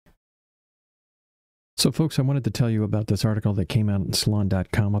So, folks, I wanted to tell you about this article that came out in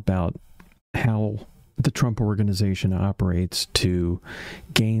Salon.com about how the Trump organization operates to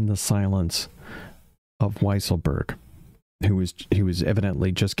gain the silence of Weisselberg, who was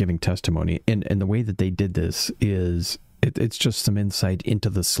evidently just giving testimony. And the way that they did this is it's just some insight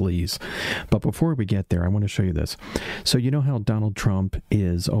into the sleaze. But before we get there, I want to show you this. So you know how Donald Trump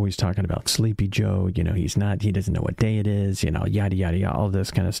is always talking about Sleepy Joe, he doesn't know what day it is, yada, yada, yada, all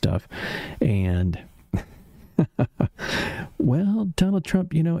this kind of stuff. And well, Donald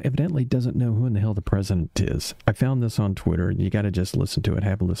Trump, evidently doesn't know who in the hell the president is. I found this on Twitter, and you got to just listen to it.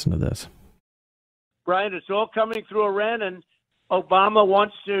 Have a listen to this. Brian, it's all coming through Iran, and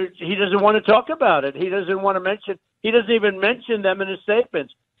Obama he doesn't want to talk about it. He doesn't even mention them in his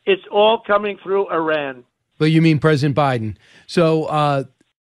statements. It's all coming through Iran. Well, you mean President Biden. So,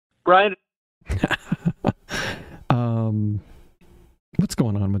 Brian. What's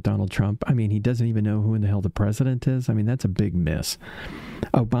going on with Donald Trump? I mean, he doesn't even know who in the hell the president is. I mean, that's a big miss.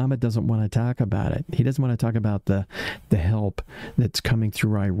 Obama doesn't want to talk about it. He doesn't want to talk about the help that's coming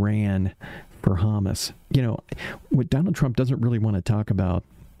through Iran for Hamas. What Donald Trump doesn't really want to talk about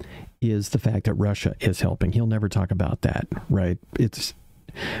is the fact that Russia is helping. He'll never talk about that, right?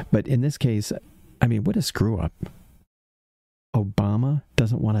 But in this case, I mean, what a screw up. Obama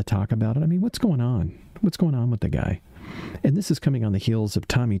doesn't want to talk about it. I mean, what's going on? What's going on with the guy? And this is coming on the heels of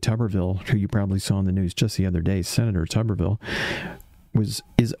Tommy Tuberville, who you probably saw in the news just the other day. Senator Tuberville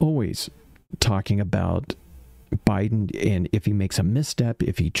is always talking about Biden, and if he makes a misstep,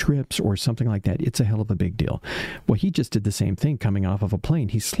 if he trips or something like that, it's a hell of a big deal. Well, he just did the same thing coming off of a plane.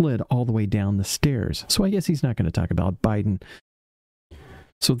 He slid all the way down the stairs. So I guess he's not going to talk about Biden.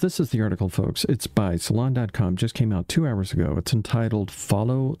 So this is the article, folks. It's by Salon.com. Just came out 2 hours ago. It's entitled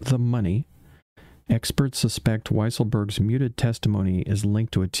Follow the Money. Experts suspect Weisselberg's muted testimony is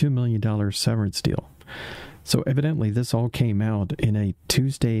linked to a $2 million severance deal. So evidently this all came out in a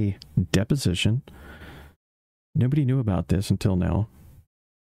Tuesday deposition. Nobody knew about this until now.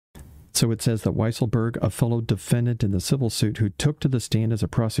 So it says that Weisselberg, a fellow defendant in the civil suit who took to the stand as a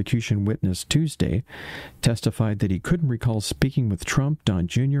prosecution witness Tuesday, testified that he couldn't recall speaking with Trump, Don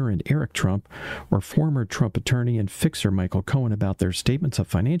Jr., and Eric Trump, or former Trump attorney and fixer Michael Cohen about their statements of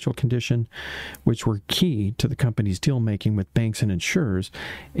financial condition, which were key to the company's deal-making with banks and insurers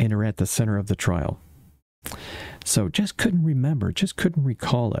and are at the center of the trial. So just couldn't remember, just couldn't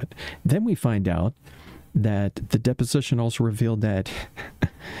recall it. Then we find out that the deposition also revealed that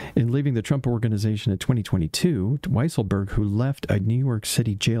in leaving the Trump organization in 2022, Weisselberg, who left a New York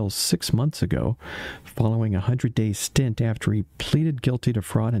City jail 6 months ago following a 100-day stint after he pleaded guilty to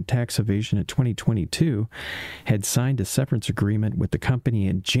fraud and tax evasion in 2022, had signed a severance agreement with the company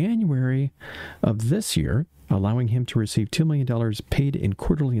in January of this year, allowing him to receive $2 million paid in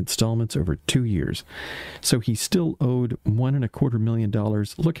quarterly installments over 2 years. So he still owed $1.25 million.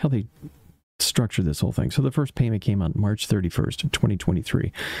 Look how they structure this whole thing. So the first payment came on March 31st of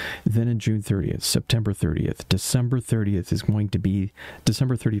 2023. Then in June 30th, September 30th, December 31st is going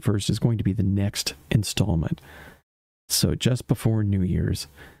to be the next installment. So just before New Year's.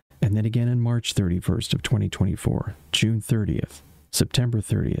 And then again in March 31st of 2024, June 30th, September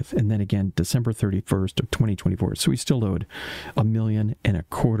 30th, and then again December 31st of 2024. So he still owed $1.25 million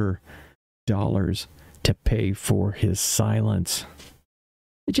to pay for his silence.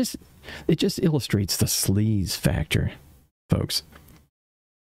 It just illustrates the sleaze factor, folks.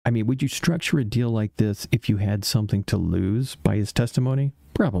 I mean, would you structure a deal like this if you had something to lose by his testimony?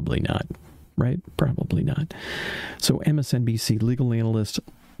 Probably not, right? Probably not. So MSNBC legal analyst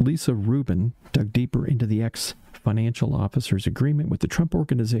Lisa Rubin dug deeper into the ex-financial officer's agreement with the Trump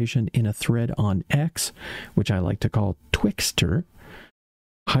organization in a thread on X, which I like to call Twixter,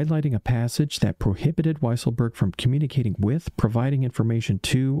 highlighting a passage that prohibited Weisselberg from communicating with, providing information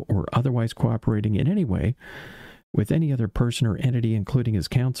to, or otherwise cooperating in any way with any other person or entity, including his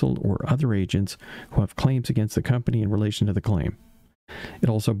counsel or other agents who have claims against the company in relation to the claim. It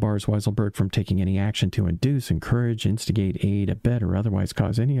also bars Weisselberg from taking any action to induce, encourage, instigate, aid, abet, or otherwise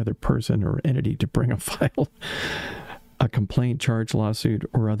cause any other person or entity to bring a complaint, charge, lawsuit,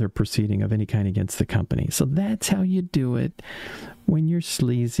 or other proceeding of any kind against the company. So that's how you do it when you're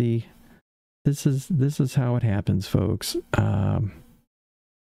sleazy. This is how it happens, folks.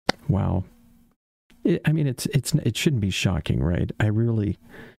 Wow. It shouldn't be shocking, right? I really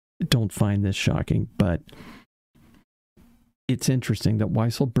don't find this shocking, but it's interesting that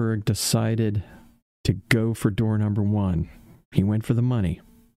Weisselberg decided to go for door number one. He went for the money,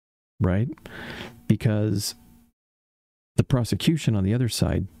 right? Because the prosecution on the other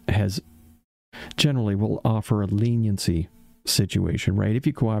side generally will offer a leniency situation, right? If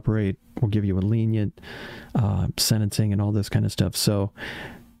you cooperate, we'll give you a lenient sentencing and all this kind of stuff. So,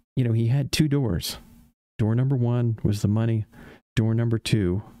 he had two doors. Door number one was the money. Door number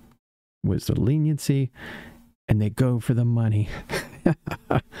two was the leniency, and they go for the money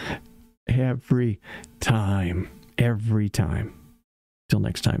every time. Till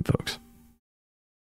next time, folks.